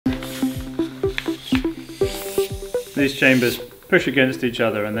these chambers push against each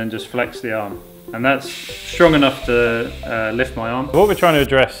other and then just flex the arm. And that's strong enough to lift my arm. What we're trying to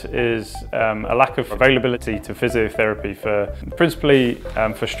address is a lack of availability to physiotherapy for principally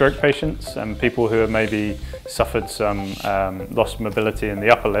for stroke patients and people who have maybe suffered some lost mobility in the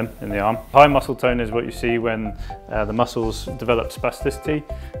upper limb, in the arm. High muscle tone is what you see when the muscles develop spasticity,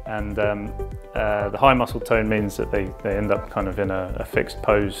 and the high muscle tone means that they end up kind of in a fixed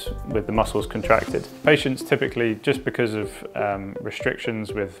pose with the muscles contracted. Patients typically, just because of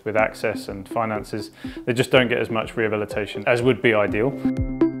restrictions with access and finances, they just don't get as much rehabilitation as would be ideal.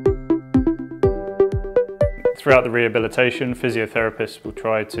 Throughout the rehabilitation, physiotherapists will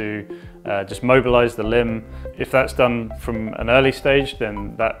try to just mobilise the limb. If that's done from an early stage,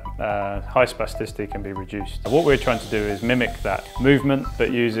 then that high spasticity can be reduced. What we're trying to do is mimic that movement,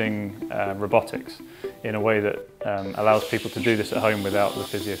 but using robotics in a way that allows people to do this at home without the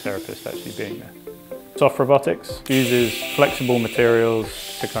physiotherapist actually being there. Soft robotics uses flexible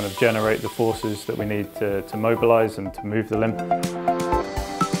materials to kind of generate the forces that we need to mobilise and to move the limb.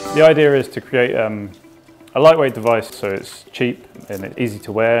 The idea is to create a lightweight device so it's cheap and it's easy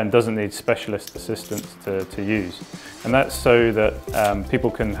to wear and doesn't need specialist assistance to use. And that's so that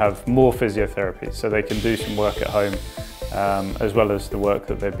people can have more physiotherapy, so they can do some work at home as well as the work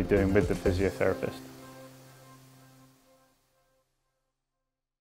that they'd be doing with the physiotherapist.